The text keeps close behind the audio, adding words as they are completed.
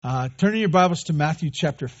Turning your Bibles to Matthew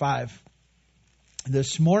chapter 5.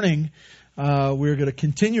 This morning, we're going to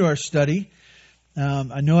continue our study.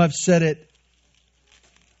 I know I've said it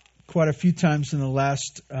quite a few times in the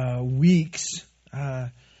last weeks.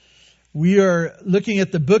 We are looking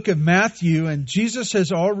at the book of Matthew, and Jesus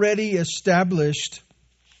has already established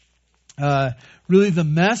really the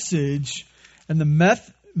message, and the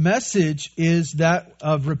message is that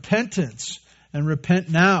of repentance, and repent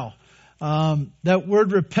now. That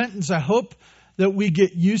word repentance, I hope that we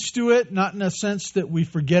get used to it, not in a sense that we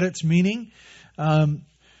forget its meaning.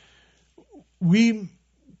 We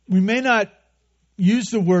may not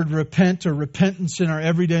use the word repent or repentance in our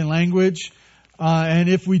everyday language, and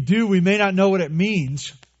if we do, we may not know what it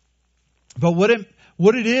means. But what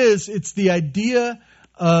it is, it's the idea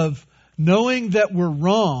of knowing that we're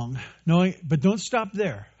wrong, but don't stop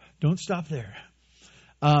there. Don't stop there.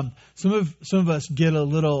 Some of us get a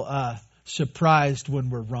little surprised when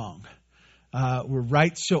we're wrong. We're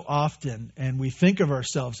right so often, and we think of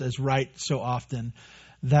ourselves as right so often,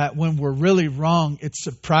 that when we're really wrong, it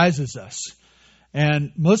surprises us.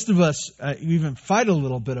 And most of us even fight a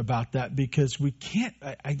little bit about that because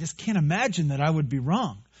I just can't imagine that I would be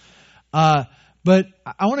wrong. But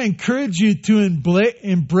I want to encourage you to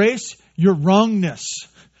embrace your wrongness.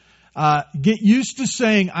 Get used to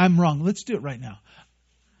saying, I'm wrong. Let's do it right now.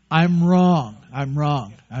 I'm wrong. I'm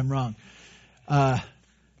wrong. I'm wrong.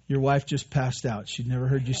 Your wife just passed out. She'd never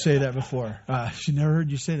heard you say that before. She never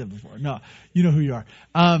heard you say that before. No, you know who you are.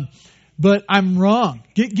 But I'm wrong.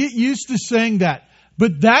 Get used to saying that.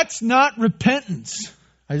 But that's not repentance.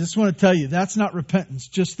 I just want to tell you, that's not repentance,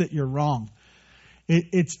 just that you're wrong.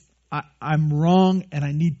 I'm wrong and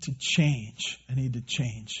I need to change. I need to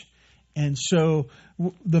change. And so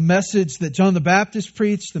the message that John the Baptist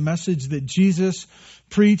preached, the message that Jesus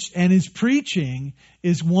preached and is preaching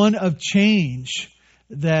is one of change,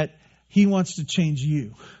 that He wants to change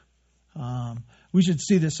you. We should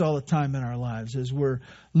see this all the time in our lives as we're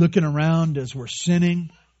looking around, as we're sinning,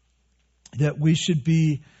 that we should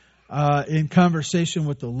be in conversation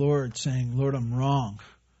with the Lord saying, Lord, I'm wrong.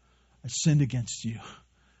 I sinned against you.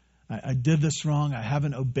 I did this wrong. I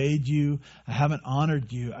haven't obeyed you. I haven't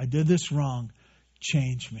honored you. I did this wrong.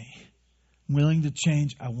 Change me. I'm willing to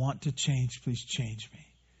change. I want to change. Please change me.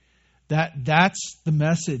 That's the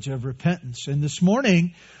message of repentance. And this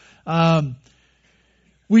morning,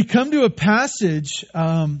 we come to a passage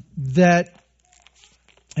that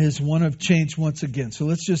is one of change once again. So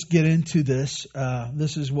let's just get into this.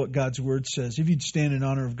 This is what God's Word says. If you'd stand in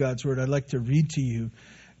honor of God's Word, I'd like to read to you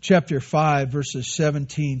chapter 5, verses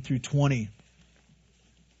 17 through 20.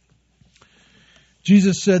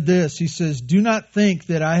 Jesus said this. He says, "Do not think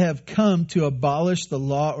that I have come to abolish the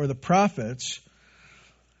law or the prophets.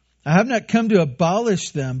 I have not come to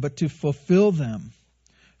abolish them, but to fulfill them.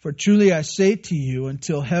 For truly I say to you,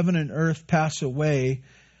 until heaven and earth pass away,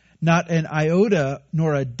 not an iota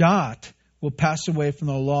nor a dot will pass away from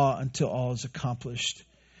the law until all is accomplished.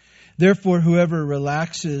 Therefore, whoever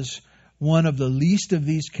relaxes one of the least of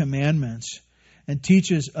these commandments and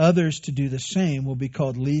teaches others to do the same will be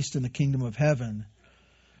called least in the kingdom of heaven.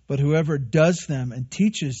 But whoever does them and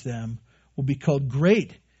teaches them will be called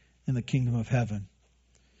great in the kingdom of heaven.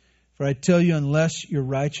 For I tell you, unless your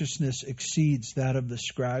righteousness exceeds that of the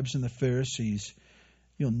scribes and the Pharisees,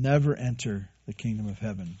 you'll never enter the kingdom of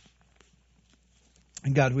heaven."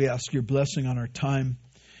 And God, we ask your blessing on our time.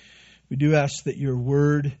 We do ask that your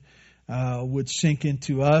word would sink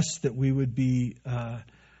into us, that we would be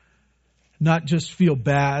not just feel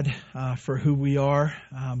bad for who we are,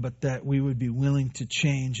 but that we would be willing to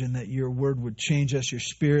change, and that your word would change us. Your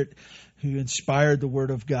Spirit, who inspired the word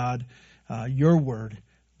of God, your word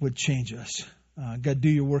would change us. God, do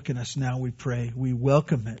your work in us now, we pray. We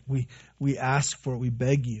welcome it. We ask for it. We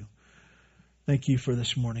beg you. Thank you for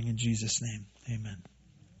this morning in Jesus' name. Amen.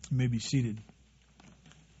 You may be seated.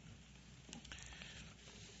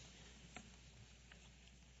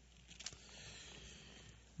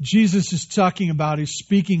 Jesus is speaking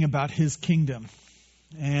about his kingdom.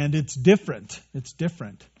 And it's different. It's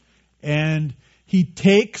different. And he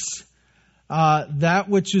takes that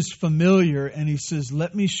which is familiar and he says,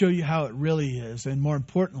 let me show you how it really is. And more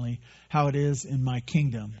importantly, how it is in my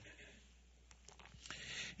kingdom.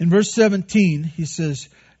 In verse 17, he says,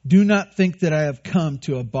 "Do not think that I have come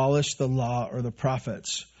to abolish the law or the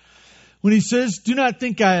prophets." When he says, do not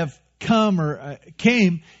think I have come or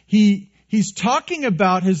came, he's talking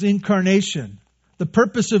about his incarnation, the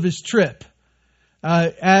purpose of his trip.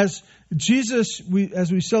 As Jesus,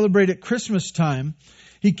 as we celebrate at Christmas time,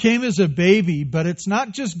 he came as a baby, but it's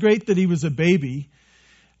not just great that he was a baby,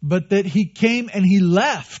 but that he came and he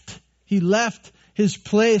left. He left his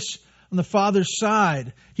place on the Father's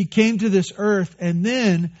side. He came to this earth and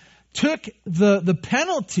then took the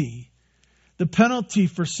penalty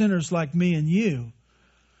for sinners like me and you.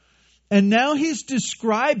 And now he's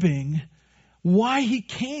describing why he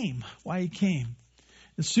came.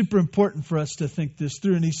 It's super important for us to think this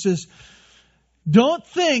through. And he says, don't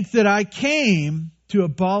think that I came to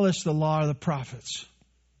abolish the law or the prophets.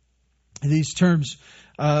 These terms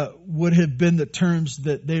would have been the terms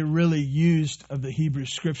that they really used of the Hebrew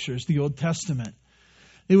Scriptures, the Old Testament.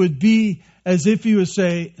 It would be as if he was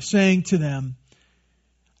saying to them,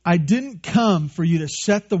 I didn't come for you to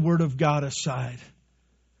set the Word of God aside.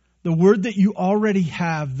 The Word that you already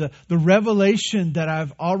have, the revelation that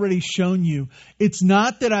I've already shown you, it's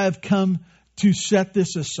not that I've come to set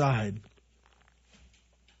this aside.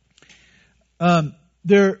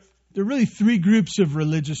 There are really three groups of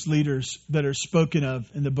religious leaders that are spoken of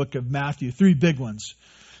in the book of Matthew, three big ones.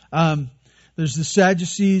 There's the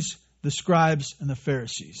Sadducees, the scribes, and the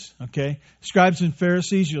Pharisees. Okay, scribes and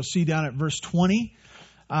Pharisees, you'll see down at verse 20.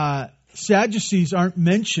 Sadducees aren't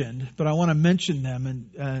mentioned, but I want to mention them,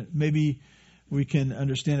 and maybe we can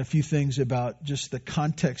understand a few things about just the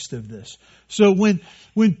context of this. So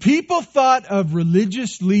when people thought of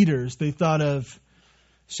religious leaders, they thought of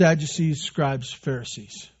Sadducees, scribes,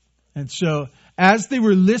 Pharisees. And so as they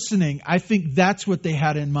were listening, I think that's what they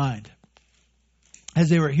had in mind. As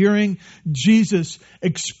they were hearing Jesus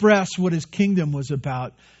express what his kingdom was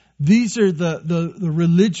about, these are the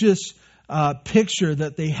religious picture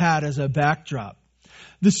that they had as a backdrop.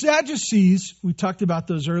 The Sadducees, we talked about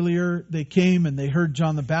those earlier. They came and they heard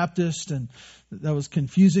John the Baptist, and that was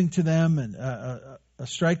confusing to them and a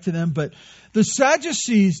strike to them. But the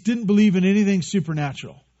Sadducees didn't believe in anything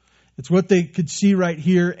supernatural. It's what they could see right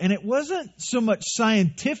here. And it wasn't so much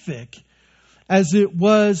scientific as it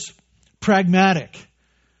was pragmatic.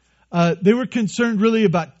 They were concerned really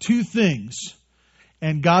about two things,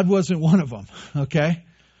 and God wasn't one of them. Okay?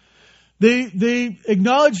 They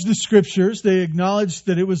acknowledged the Scriptures. They acknowledged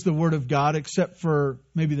that it was the Word of God, except for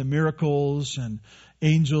maybe the miracles and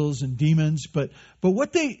angels and demons. But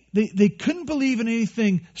what they couldn't believe in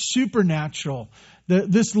anything supernatural.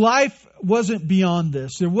 This life wasn't beyond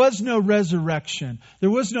this. There was no resurrection.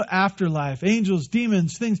 There was no afterlife. Angels,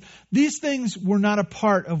 demons, things. These things were not a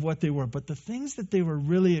part of what they were. But the things that they were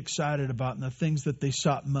really excited about and the things that they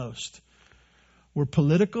sought most were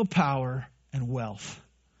political power and wealth.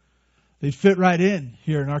 They'd fit right in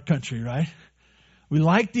here in our country, right? We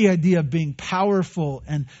like the idea of being powerful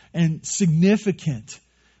and significant,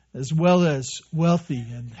 as well as wealthy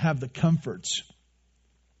and have the comforts.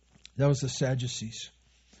 That was the Sadducees.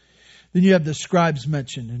 Then you have the scribes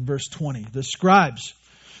mentioned in verse 20. The scribes,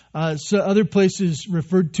 so other places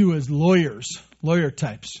referred to as lawyers, lawyer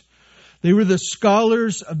types. They were the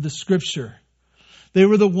scholars of the Scripture. They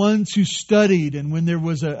were the ones who studied, and when there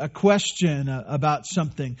was a question about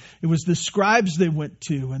something, it was the scribes they went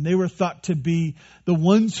to, and they were thought to be the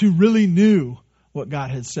ones who really knew what God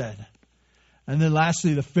had said. And then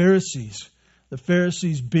lastly, the Pharisees. The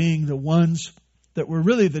Pharisees being the ones that were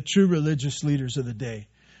really the true religious leaders of the day.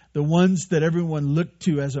 The ones that everyone looked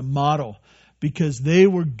to as a model because they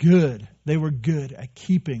were good. They were good at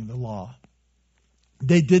keeping the law.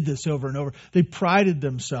 They did this over and over. They prided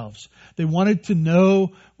themselves. They wanted to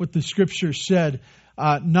know what the Scripture said,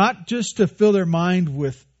 not just to fill their mind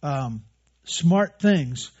with smart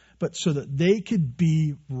things, but so that they could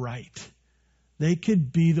be right. They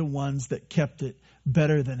could be the ones that kept it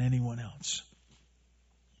better than anyone else.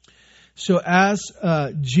 So as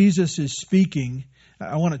Jesus is speaking,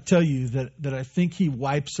 I want to tell you that I think he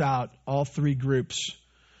wipes out all three groups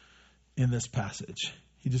in this passage.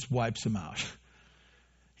 He just wipes them out.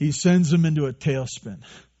 He sends them into a tailspin.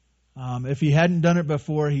 If he hadn't done it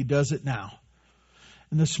before, he does it now.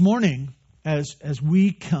 And this morning, as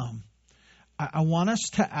we come, I want us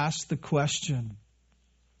to ask the question,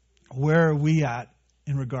 where are we at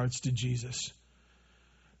in regards to Jesus?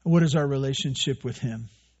 What is our relationship with him?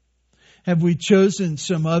 Have we chosen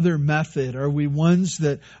some other method? Are we ones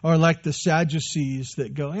that are like the Sadducees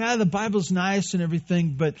that go, yeah, the Bible's nice and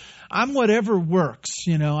everything, but I'm whatever works.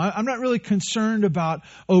 You know, I'm not really concerned about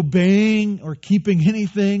obeying or keeping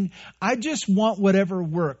anything. I just want whatever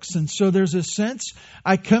works. And so there's a sense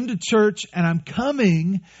I come to church and I'm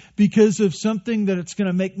coming because of something that it's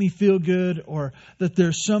going to make me feel good, or that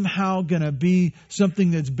there's somehow going to be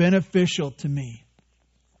something that's beneficial to me.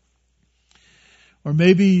 Or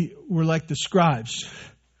maybe we're like the scribes,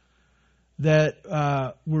 that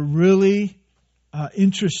we're really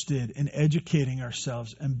interested in educating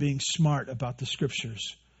ourselves and being smart about the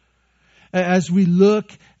Scriptures. As we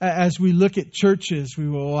look at churches, we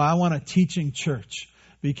will, well, I want a teaching church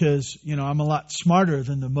because, I'm a lot smarter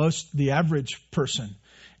than the average person.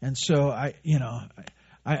 And so I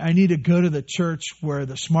need to go to the church where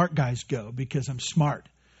the smart guys go because I'm smart.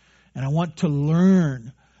 And I want to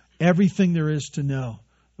learn everything there is to know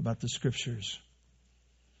about the Scriptures.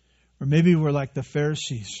 Or maybe we're like the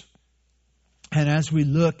Pharisees. And as we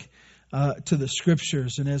look to the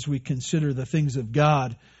Scriptures and as we consider the things of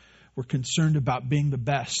God, we're concerned about being the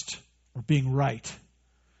best or being right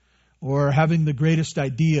or having the greatest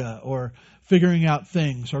idea or figuring out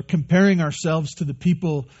things or comparing ourselves to the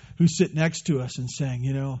people who sit next to us and saying,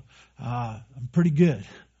 I'm pretty good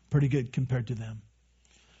compared to them.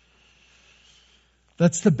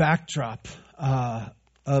 That's the backdrop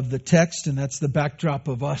of the text, and that's the backdrop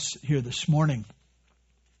of us here this morning.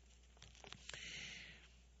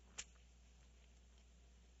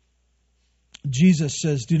 Jesus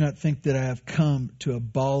says, do not think that I have come to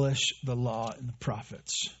abolish the law and the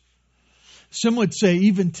prophets. Some would say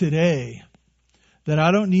even today that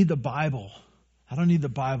I don't need the Bible. I don't need the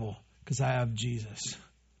Bible because I have Jesus.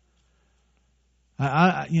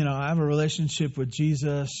 I have a relationship with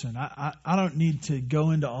Jesus, and I don't need to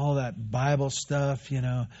go into all that Bible stuff.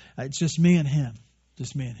 It's just me and Him.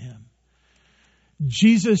 Just me and Him.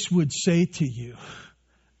 Jesus would say to you,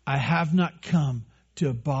 I have not come to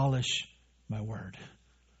abolish my word.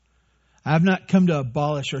 I have not come to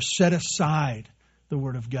abolish or set aside the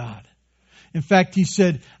word of God. In fact, He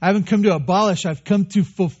said, I haven't come to abolish, I've come to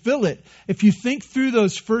fulfill it. If you think through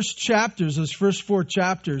those first chapters, those first 4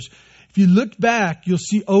 chapters, if you look back, you'll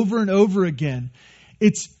see over and over again,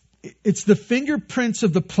 it's the fingerprints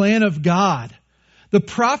of the plan of God. The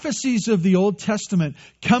prophecies of the Old Testament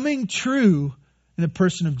coming true in the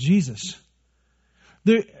person of Jesus.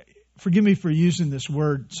 Forgive me for using this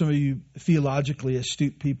word. Some of you theologically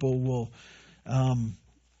astute people will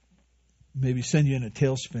maybe send you in a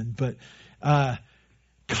tailspin. But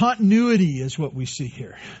continuity is what we see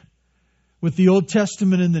here with the Old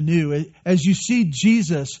Testament and the New. As you see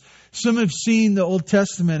Jesus, some have seen the Old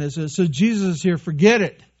Testament as so Jesus is here, forget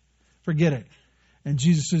it. Forget it. And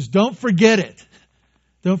Jesus says, don't forget it.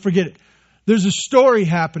 Don't forget it. There's a story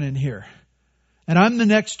happening here. And I'm the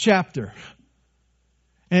next chapter.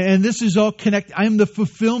 And this is all connected. I am the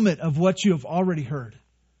fulfillment of what you have already heard.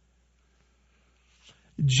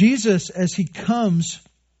 Jesus, as He comes,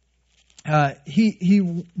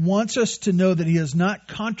 He wants us to know that He is not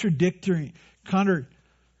contradicting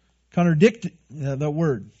that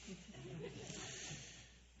word.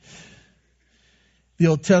 The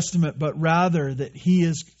Old Testament, but rather that He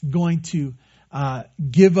is going to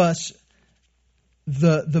give us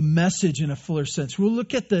the message in a fuller sense. We'll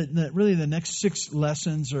look at the next 6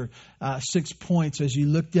 lessons or 6 points as you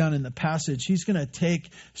look down in the passage. He's going to take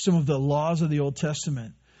some of the laws of the Old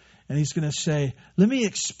Testament and He's going to say, let me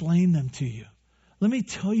explain them to you. Let me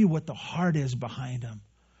tell you what the heart is behind them.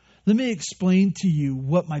 Let me explain to you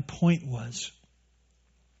what my point was.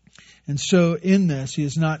 And so in this, He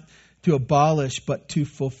is not to abolish, but to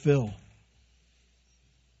fulfill.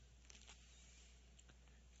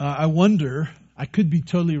 I wonder, I could be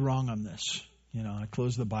totally wrong on this. I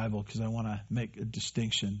close the Bible because I want to make a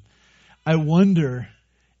distinction. I wonder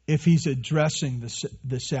if He's addressing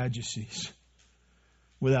the Sadducees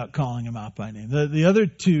without calling them out by name. The other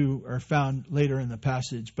 2 are found later in the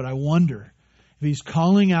passage, but I wonder if He's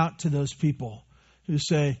calling out to those people who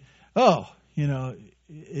say,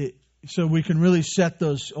 so we can really set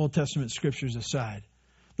those Old Testament scriptures aside.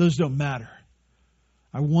 Those don't matter.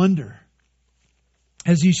 I wonder.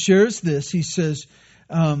 As He shares this, He says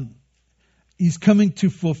He's coming to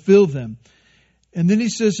fulfill them. And then He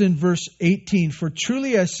says in verse 18, for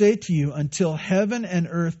truly I say to you, until heaven and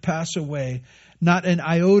earth pass away, not an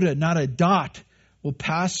iota, not a dot will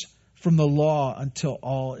pass from the law until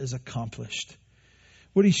all is accomplished.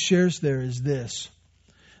 What He shares there is this,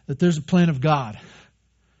 that there's a plan of God.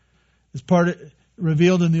 It's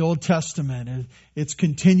revealed in the Old Testament, and it's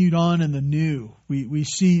continued on in the New. We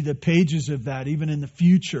see the pages of that even in the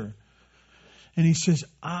future. And He says,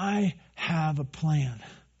 I have a plan.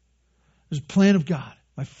 There's a plan of God.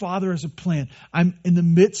 My Father has a plan. I'm in the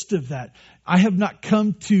midst of that. I have not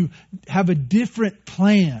come to have a different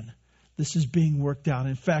plan. This is being worked out.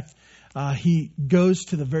 In fact, He goes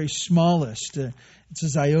to the very smallest. It's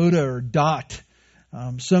his iota or dot.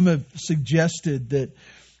 Some have suggested that,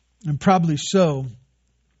 and probably so,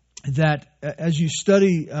 that as you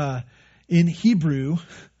study in Hebrew,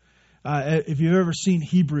 if you've ever seen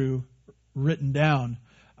Hebrew written down,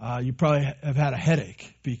 you probably have had a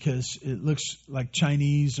headache because it looks like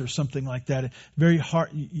Chinese or something like that. Very hard.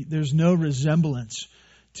 There's no resemblance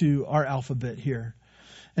to our alphabet here.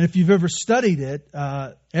 And if you've ever studied it,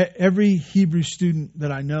 every Hebrew student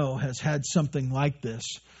that I know has had something like this,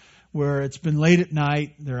 where it's been late at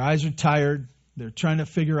night, their eyes are tired, they're trying to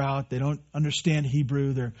figure out, they don't understand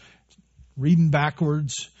Hebrew, they're reading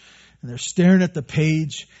backwards, and they're staring at the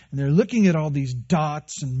page, and they're looking at all these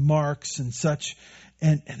dots and marks and such,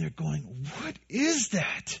 and they're going, what is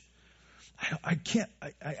that? I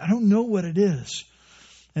don't know what it is.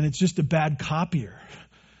 And it's just a bad copier.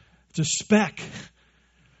 It's a speck.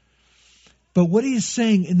 But what he is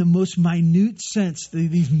saying in the most minute sense,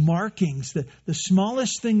 these markings, the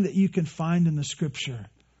smallest thing that you can find in the Scripture,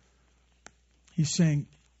 he's saying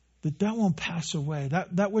that won't pass away,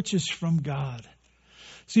 that which is from God.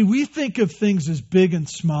 See, we think of things as big and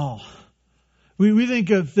small. We think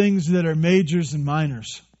of things that are majors and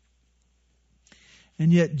minors.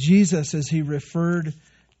 And yet Jesus, as he referred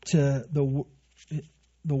to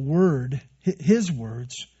the Word, his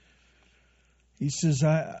words, he says,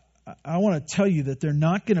 I want to tell you that they're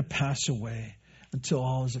not going to pass away until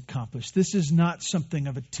all is accomplished. This is not something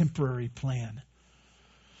of a temporary plan.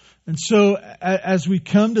 And so as we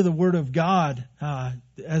come to the Word of God,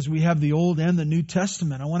 as we have the Old and the New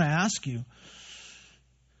Testament, I want to ask you,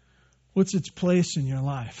 what's its place in your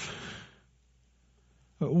life?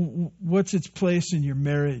 What's its place in your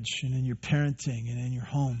marriage and in your parenting and in your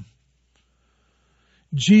home?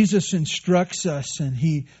 Jesus instructs us, and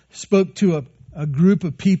he spoke to a group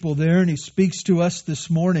of people there, and he speaks to us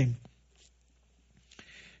this morning.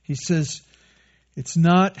 He says, it's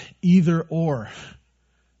not either or.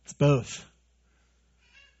 It's both.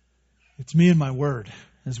 It's me and my Word,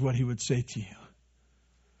 is what he would say to you.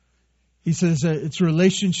 He says, it's a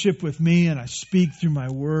relationship with me, and I speak through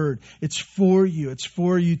my Word. It's for you. It's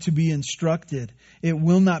for you to be instructed. It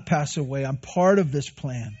will not pass away. I'm part of this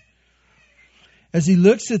plan. As he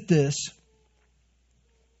looks at this,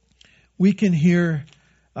 we can hear,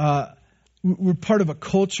 we're part of a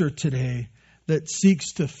culture today that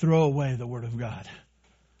seeks to throw away the Word of God.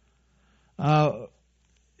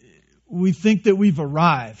 We think that we've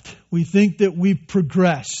arrived. We think that we've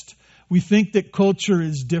progressed. We think that culture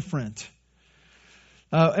is different.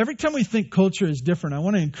 Every time we think culture is different, I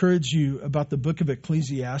want to encourage you about the book of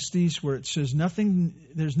Ecclesiastes, where it says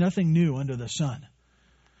there's nothing new under the sun.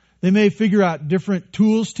 They may figure out different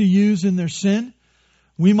tools to use in their sin.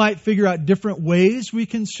 We might figure out different ways we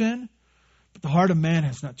can sin, but the heart of man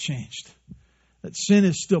has not changed. That sin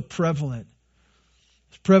is still prevalent.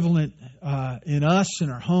 It's prevalent in us,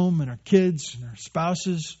 in our home, in our kids, in our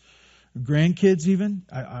spouses, our grandkids even.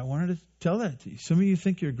 I wanted to tell that to you. Some of you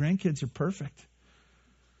think your grandkids are perfect.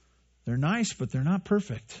 They're nice, but they're not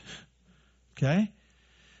perfect. Okay?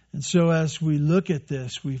 And so as we look at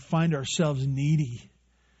this, we find ourselves needy.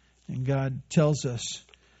 And God tells us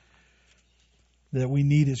that we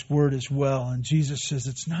need His Word as well. And Jesus says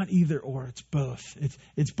it's not either or, it's both.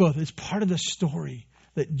 It's both. It's part of the story.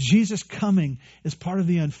 That Jesus coming is part of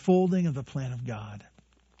the unfolding of the plan of God.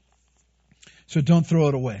 So don't throw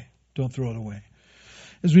it away. Don't throw it away.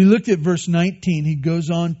 As we looked at verse 19, he goes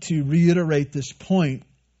on to reiterate this point.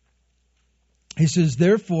 He says,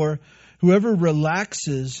 therefore, whoever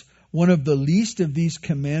relaxes one of the least of these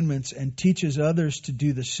commandments and teaches others to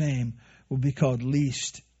do the same will be called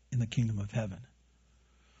least in the kingdom of heaven.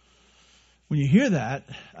 When you hear that,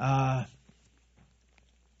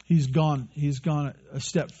 he's gone a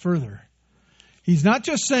step further. He's not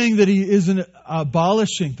just saying that he isn't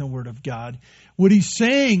abolishing the Word of God. What he's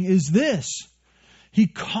saying is this. He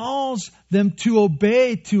calls them to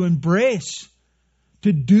obey, to embrace,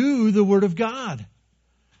 to do the Word of God.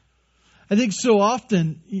 I think so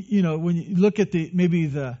often, when you look at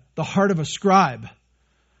the heart of a scribe,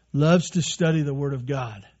 loves to study the Word of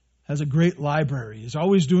God, has a great library, is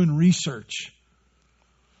always doing research.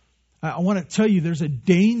 I want to tell you there's a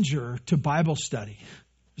danger to Bible study.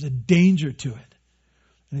 There's a danger to it.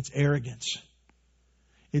 And it's arrogance.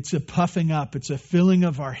 It's a puffing up. It's a filling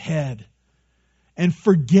of our head. And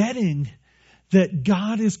forgetting that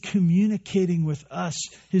God is communicating with us,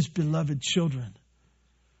 His beloved children.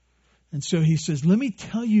 And so he says, let me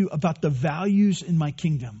tell you about the values in my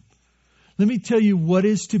kingdom. Let me tell you what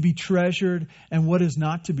is to be treasured and what is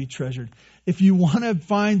not to be treasured. If you want to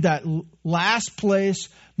find that last place,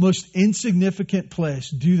 most insignificant place,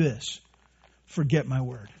 do this. Forget my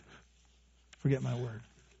Word. Forget my Word.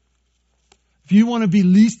 If you want to be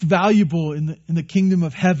least valuable in the kingdom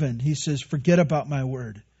of heaven, he says, forget about my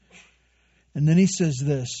Word. And then he says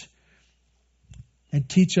this, and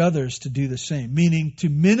teach others to do the same, meaning to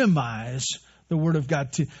minimize the Word of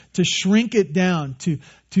God, to shrink it down,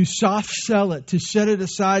 to soft sell it, to set it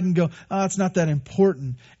aside and go, oh, it's not that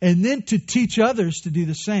important. And then to teach others to do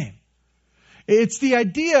the same. It's the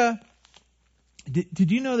idea.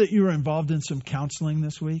 Did you know that you were involved in some counseling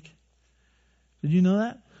this week? Did you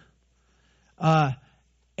know that?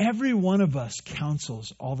 Every one of us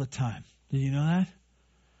counsels all the time. Did you know that?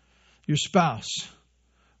 Your spouse,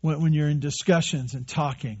 when you're in discussions and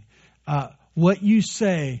talking, what you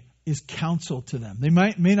say is counsel to them. They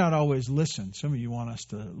may not always listen. Some of you want us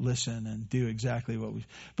to listen and do exactly what we...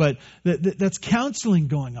 But that's counseling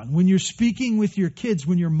going on. When you're speaking with your kids,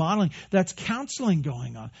 when you're modeling, that's counseling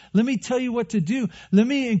going on. Let me tell you what to do. Let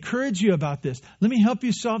me encourage you about this. Let me help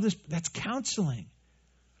you solve this. That's counseling.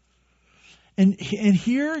 And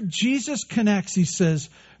here Jesus connects. He says,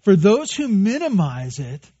 for those who minimize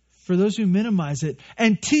it,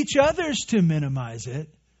 and teach others to minimize it,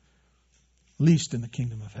 least in the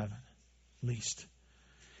kingdom of heaven. Least.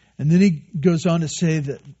 And then he goes on to say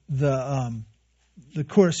that the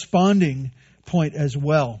corresponding point as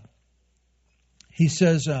well. He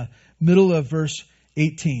says, middle of verse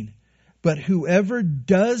 18, but whoever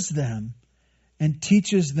does them and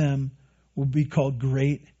teaches them will be called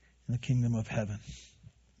great in the kingdom of heaven.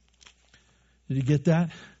 Did you get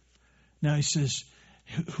that? Now he says,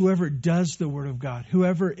 whoever does the Word of God,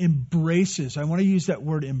 whoever embraces, I want to use that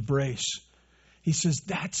word embrace. He says,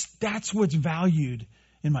 that's what's valued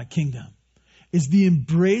in my kingdom, is the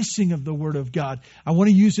embracing of the Word of God. I want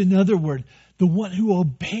to use another word, the one who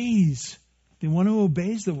obeys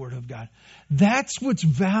the Word of God. That's what's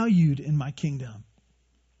valued in my kingdom.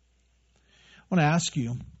 I want to ask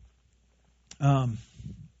you,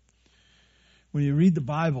 when you read the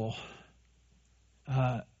Bible,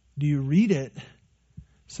 do you read it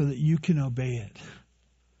so that you can obey it?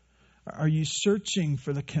 Are you searching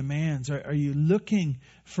for the commands? Are you looking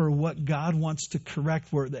for what God wants to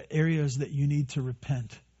correct, where the areas that you need to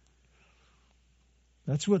repent?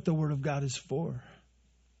 That's what the Word of God is for.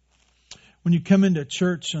 When you come into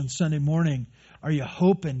church on Sunday morning, are you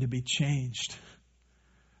hoping to be changed?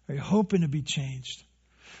 Are you hoping to be changed?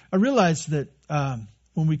 I realize that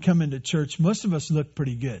when we come into church, most of us look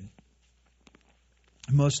pretty good.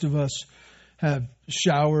 Most of us have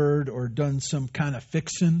showered or done some kind of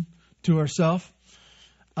fixing to ourselves.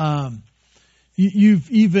 You've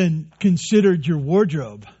even considered your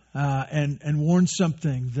wardrobe and worn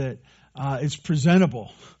something that is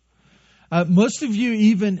presentable. Most of you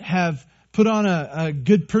even have put on a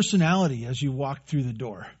good personality as you walk through the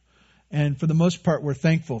door. And for the most part, we're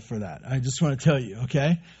thankful for that. I just want to tell you,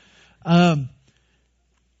 okay?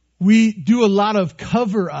 We do a lot of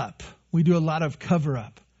cover up.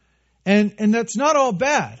 And that's not all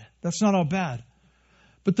bad. That's not all bad.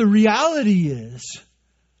 But the reality is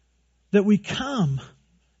that we come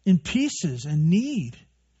in pieces and need.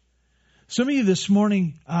 Some of you this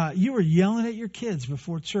morning, you were yelling at your kids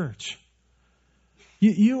before church.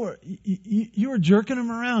 You were jerking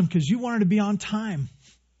them around because you wanted to be on time.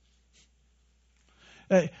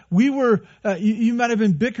 You might have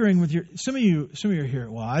been bickering with some of you are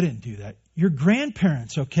here. Well, I didn't do that. Your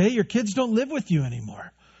grandparents, okay? Your kids don't live with you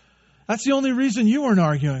anymore. That's the only reason you weren't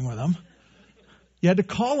arguing with them. You had to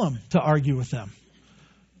call them to argue with them.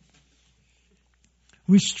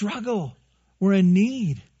 We struggle. We're in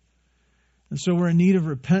need. And so we're in need of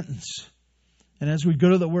repentance. And as we go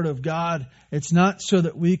to the Word of God, it's not so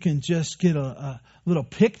that we can just get a little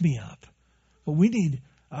pick-me-up, but we need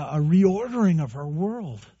a reordering of our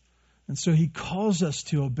world. And so He calls us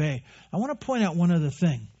to obey. I want to point out one other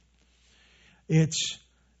thing. It's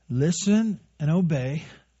listen and obey,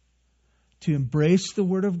 to embrace the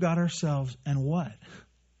Word of God ourselves, and what?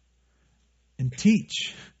 And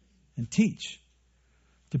teach.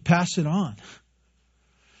 To pass it on.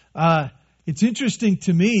 It's interesting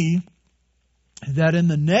to me that in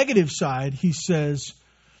the negative side, he says,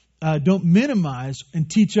 don't minimize and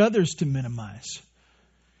teach others to minimize.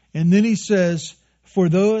 And then he says, for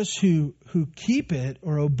those who keep it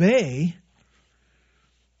or obey,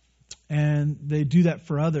 and they do that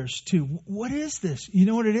for others too. What is this? You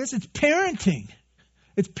know what it is? It's parenting.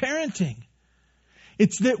 It's parenting.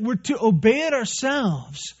 It's that we're to obey it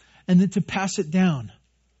ourselves and then to pass it down.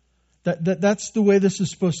 That's the way this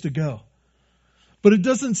is supposed to go. But it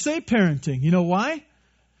doesn't say parenting. You know why?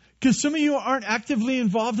 Because some of you aren't actively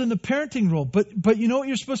involved in the parenting role. But you know what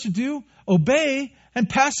you're supposed to do? Obey and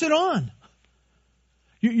pass it on.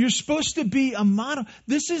 You're supposed to be a model.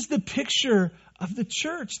 This is the picture of the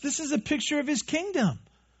church. This is a picture of His kingdom.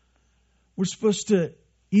 We're supposed to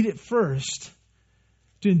eat it first,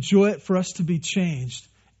 to enjoy it for us to be changed,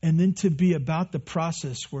 and then to be about the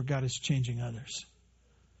process where God is changing others.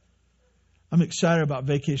 I'm excited about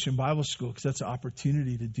Vacation Bible School because that's an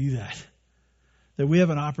opportunity to do that. That we have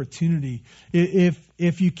an opportunity.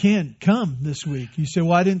 If you can, come this week. You say,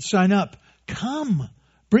 well, I didn't sign up. Come.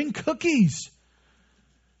 Bring cookies.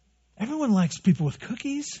 Everyone likes people with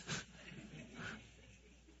cookies.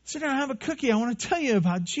 Sit down and have a cookie. I want to tell you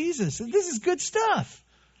about Jesus. This is good stuff.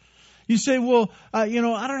 You say, well, I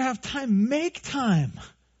don't have time. Make time.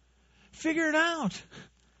 Figure it out.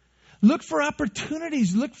 Look for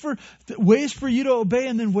opportunities. Look for ways for you to obey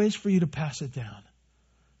and then ways for you to pass it down.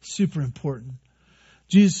 Super important.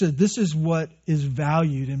 Jesus said, this is what is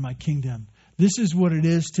valued in my kingdom. This is what it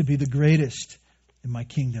is to be the greatest in my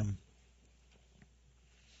kingdom.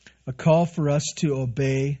 A call for us to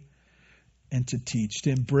obey and to teach, to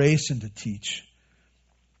embrace and to teach.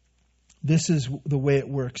 This is the way it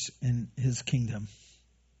works in His kingdom.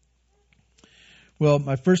 Well,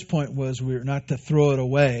 my first point was we're not to throw it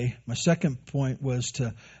away. My second point was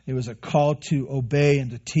it was a call to obey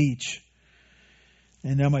and to teach.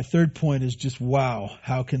 And now my third point is just, wow,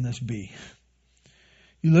 how can this be?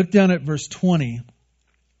 You look down at verse 20.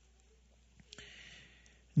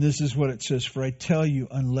 And this is what it says. For I tell you,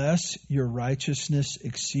 unless your righteousness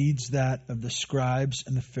exceeds that of the scribes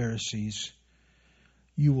and the Pharisees,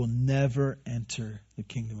 you will never enter the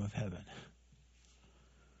kingdom of heaven.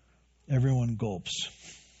 Everyone gulps.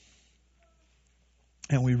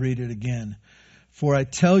 And we read it again. For I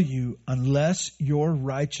tell you, unless your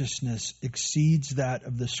righteousness exceeds that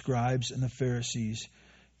of the scribes and the Pharisees,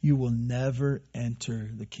 you will never enter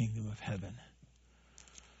the kingdom of heaven.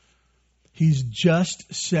 He's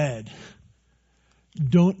just said,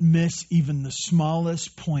 don't miss even the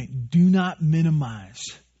smallest point. Do not minimize.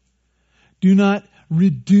 Do not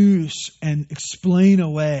reduce and explain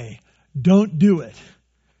away. Don't do it.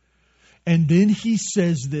 And then he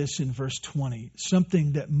says this in verse 20,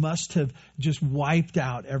 something that must have just wiped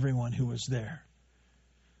out everyone who was there.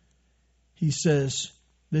 He says,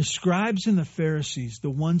 the scribes and the Pharisees,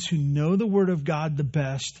 the ones who know the Word of God the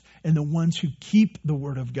best and the ones who keep the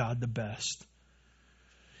Word of God the best.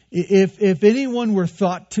 If anyone were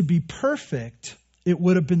thought to be perfect, it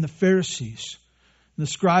would have been the Pharisees. The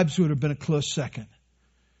scribes would have been a close second.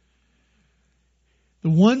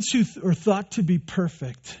 The ones who are thought to be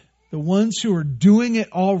perfect, the ones who are doing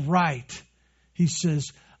it all right, he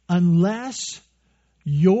says, unless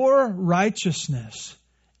your righteousness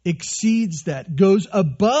exceeds that, goes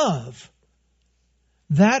above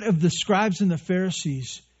that of the scribes and the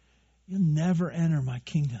Pharisees, you'll never enter my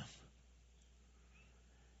kingdom.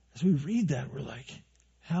 As we read that, we're like,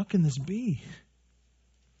 how can this be?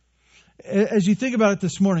 As you think about it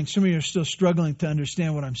this morning, some of you are still struggling to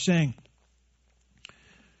understand what I'm saying.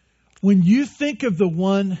 When you think of the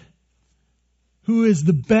one who is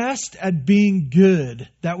the best at being good,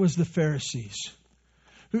 that was the Pharisees.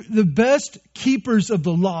 The best keepers of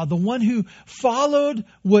the law, the one who followed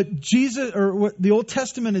what Jesus or what the Old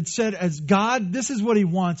Testament had said as God, this is what He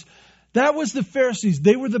wants. That was the Pharisees.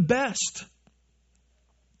 They were the best.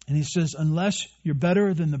 And He says, unless you're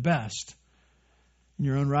better than the best in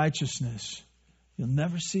your own righteousness, you'll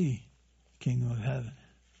never see the kingdom of heaven.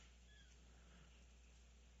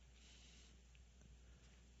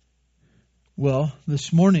 Well,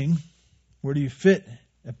 this morning, where do you fit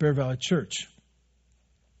at Bear Valley Church?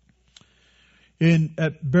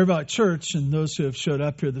 At Bear Valley Church, and those who have showed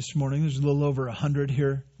up here this morning, there's a little over 100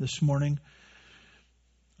 here this morning.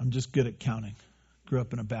 I'm just good at counting. Grew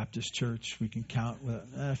up in a Baptist church. We can count.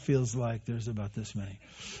 It feels like there's about this many.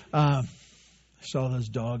 I saw those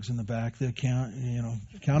dogs in the back. They count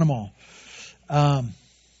them all.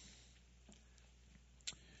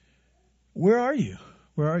 Where are you?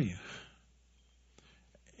 Where are you?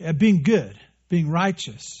 At being good, being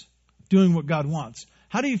righteous, doing what God wants.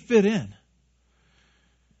 How do you fit in?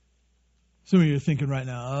 Some of you are thinking right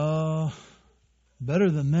now, oh, better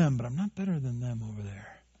than them, but I'm not better than them over there.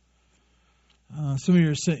 Some of you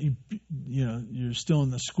are saying, you're still in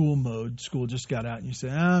the school mode. School just got out, and you say,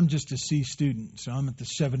 I'm just a C student, so I'm at the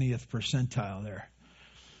 70th percentile there.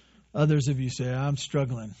 Others of you say, I'm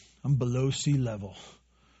struggling. I'm below sea level,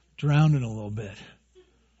 drowning a little bit.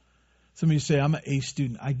 Some of you say, I'm an A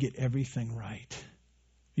student. I get everything right.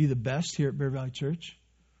 Are you the best here at Bear Valley Church?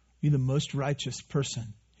 Are you the most righteous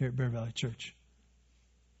person here at Bear Valley Church?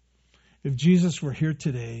 If Jesus were here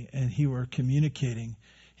today and He were communicating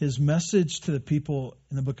His message to the people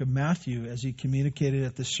in the book of Matthew as He communicated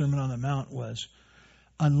at the Sermon on the Mount was,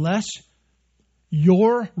 unless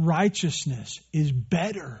your righteousness is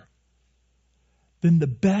better than the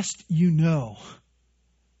best you know,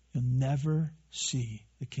 you'll never see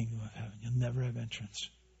the kingdom of heaven. You'll never have entrance.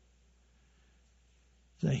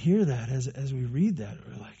 As I hear that, as we read that,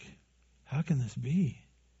 we're like, how can this be?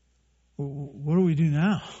 What do we do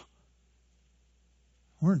now?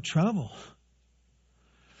 We're in trouble.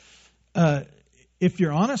 If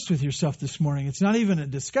you're honest with yourself this morning, it's not even a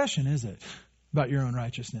discussion, is it, about your own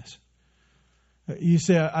righteousness? You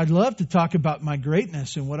say, I'd love to talk about my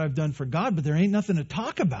greatness and what I've done for God, but there ain't nothing to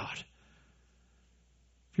talk about.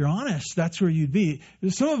 If you're honest, that's where you'd be.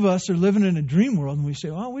 Some of us are living in a dream world and we say,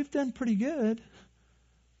 well, we've done pretty good.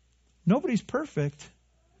 Nobody's perfect.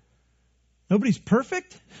 Nobody's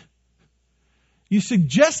perfect? You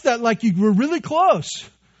suggest that like you were really close.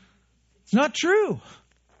 It's not true.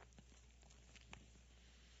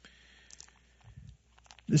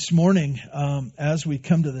 This morning, as we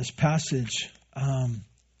come to this passage,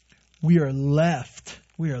 we are left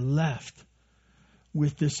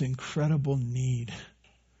with this incredible need.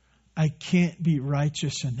 I can't be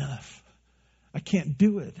righteous enough. I can't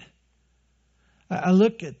do it. I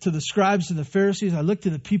look to the scribes and the Pharisees, I look to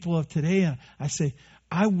the people of today, and I say,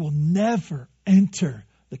 I will never enter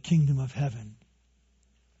the kingdom of heaven.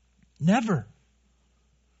 Never.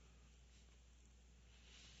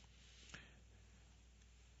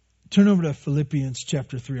 Turn over to Philippians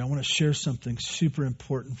chapter 3. I want to share something super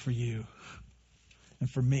important for you and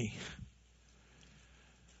for me.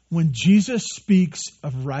 When Jesus speaks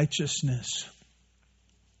of righteousness,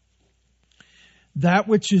 that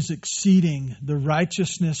which is exceeding the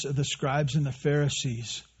righteousness of the scribes and the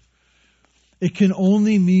Pharisees, it can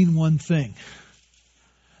only mean one thing.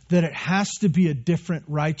 That it has to be a different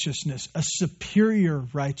righteousness, a superior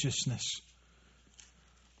righteousness.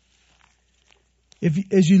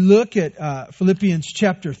 As you look at Philippians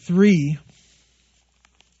chapter 3,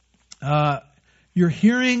 you're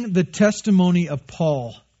hearing the testimony of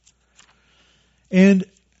Paul. And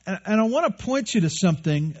I want to point you to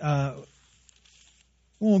something.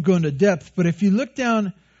 We won't go into depth, but if you look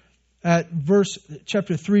down at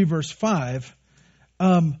chapter 3, verse 5,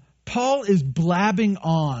 Paul is blabbing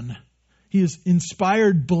on. He is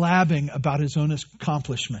inspired blabbing about his own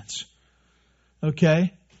accomplishments.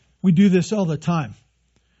 Okay? We do this all the time.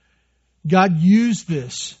 God used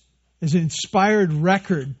this as an inspired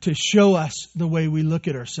record to show us the way we look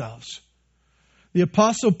at ourselves. The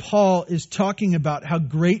Apostle Paul is talking about how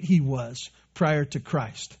great he was prior to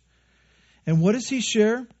Christ. And what does he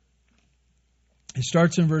share? He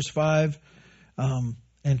starts in verse 5. And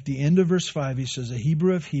at the end of verse 5, he says, a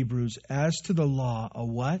Hebrew of Hebrews, as to the law, a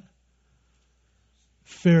what?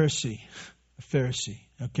 Pharisee. A Pharisee.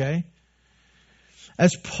 Okay?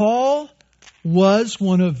 As Paul was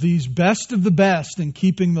one of these best of the best in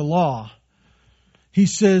keeping the law, he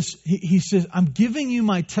says, I'm giving you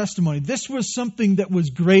my testimony. This was something that was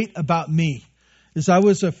great about me, is I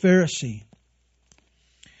was a Pharisee.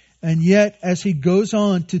 And yet, as he goes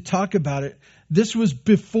on to talk about it, this was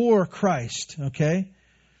before Christ, okay?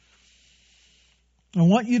 I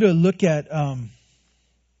want you to look at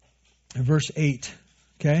verse 8,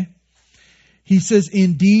 okay? He says,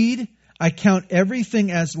 indeed, I count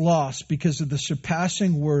everything as loss because of the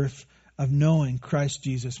surpassing worth of knowing Christ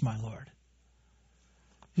Jesus my Lord.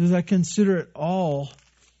 He says, I consider it all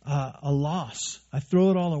a loss. I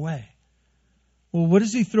throw it all away. Well, what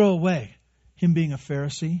does he throw away? Him being a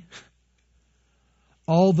Pharisee?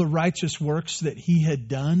 All the righteous works that he had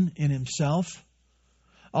done in himself?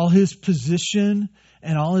 All his position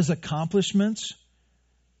and all his accomplishments?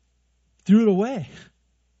 Threw it away.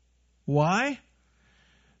 Why?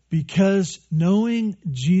 Because knowing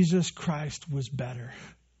Jesus Christ was better.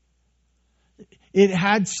 It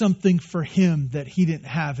had something for him that he didn't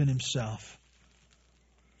have in himself.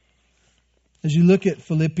 As you look at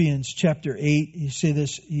Philippians chapter 8, you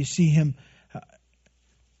see him.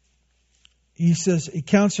 He says, he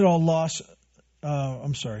counts it all loss. I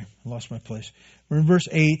lost my place. We're in verse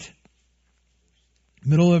 8.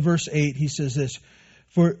 Middle of verse 8, he says this.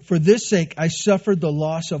 For this sake I suffered the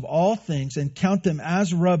loss of all things and count them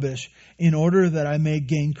as rubbish in order that I may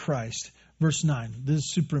gain Christ. Verse 9. This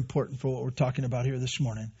is super important for what we're talking about here this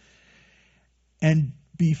morning. And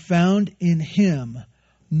be found in him,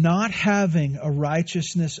 not having a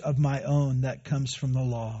righteousness of my own that comes from the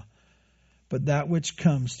law, but that which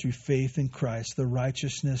comes through faith in Christ, the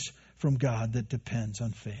righteousness from God that depends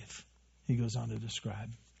on faith. He goes on to describe.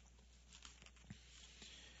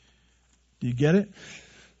 Do you get it?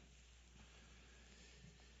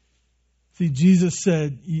 See, Jesus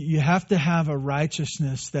said you have to have a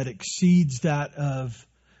righteousness that exceeds that of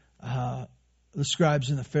the scribes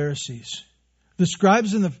and the Pharisees. The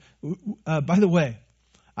scribes and the... by the way,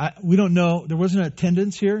 we don't know. There wasn't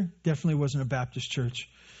attendance here. Definitely wasn't a Baptist church.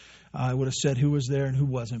 I would have said who was there and who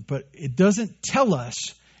wasn't. But it doesn't tell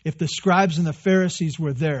us if the scribes and the Pharisees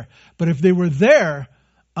were there. But if they were there,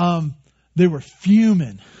 They were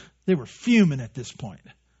fuming. They were fuming at this point.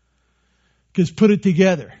 Because put it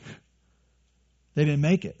together, they didn't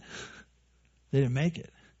make it. They didn't make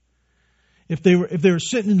it. If they were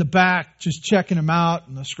sitting in the back just checking them out,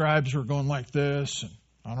 and the scribes were going like this, and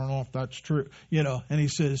I don't know if that's true, and he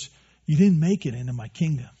says, you didn't make it into my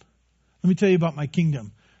kingdom. Let me tell you about my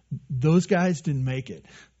kingdom. Those guys didn't make it.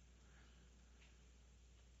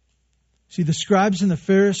 See, the scribes and the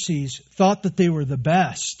Pharisees thought that they were the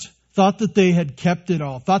best, thought that they had kept it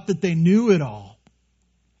all, thought that they knew it all.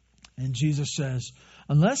 And Jesus says,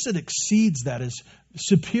 unless it exceeds that, is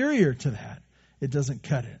superior to that, it doesn't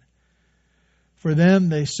cut it. For them,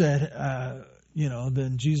 they said,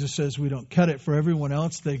 then Jesus says we don't cut it. For everyone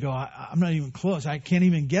else, they go, I'm not even close. I can't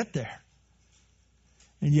even get there.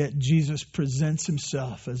 And yet Jesus presents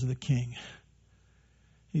himself as the king.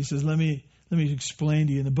 He says, let me explain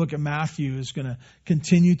to you. And the book of Matthew is going to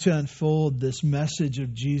continue to unfold this message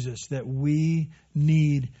of Jesus, that we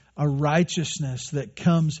need a righteousness that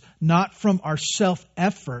comes not from our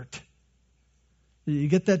self-effort. You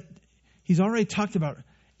get that? He's already talked about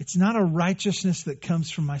it's not a righteousness that comes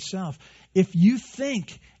from myself. If you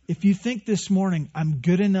think this morning, I'm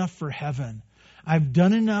good enough for heaven, I've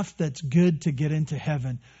done enough that's good to get into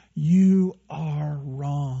heaven, you are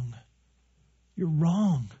wrong. You're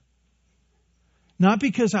wrong. Not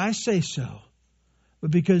because I say so, but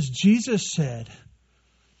because Jesus said,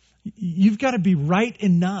 you've got to be right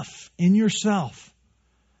enough in yourself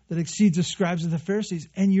that exceeds the scribes and the Pharisees,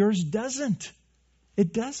 and yours doesn't.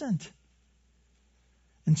 It doesn't.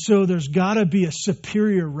 And so there's got to be a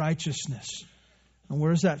superior righteousness. And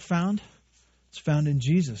where is that found? It's found in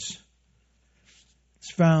Jesus.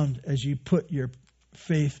 It's found as you put your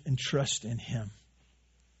faith and trust in Him.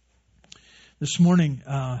 This morning,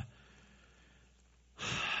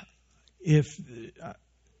 if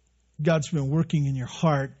God's been working in your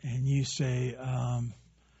heart and you say,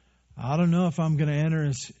 I don't know if I'm going to enter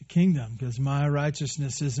His kingdom because my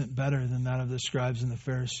righteousness isn't better than that of the scribes and the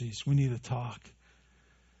Pharisees. We need to talk.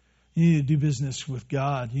 You need to do business with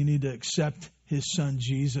God. You need to accept His Son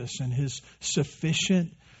Jesus and His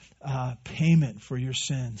sufficient payment for your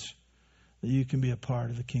sins, that you can be a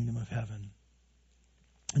part of the kingdom of heaven.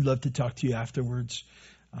 I'd love to talk to you afterwards.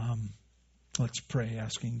 Let's pray,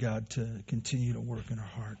 asking God to continue to work in our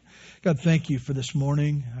heart. God, thank you for this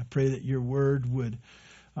morning. I pray that your word would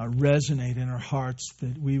resonate in our hearts,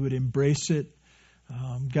 that we would embrace it.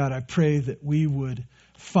 God, I pray that we would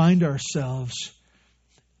find ourselves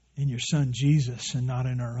in your Son Jesus and not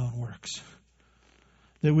in our own works.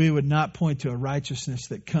 That we would not point to a righteousness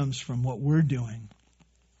that comes from what we're doing,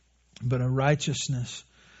 but a righteousness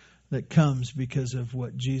that comes because of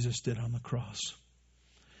what Jesus did on the cross.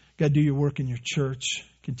 God, do your work in your church.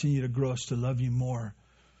 Continue to grow us to love you more,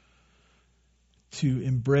 to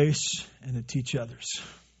embrace and to teach others.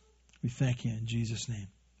 We thank you in Jesus' name.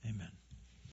 Amen.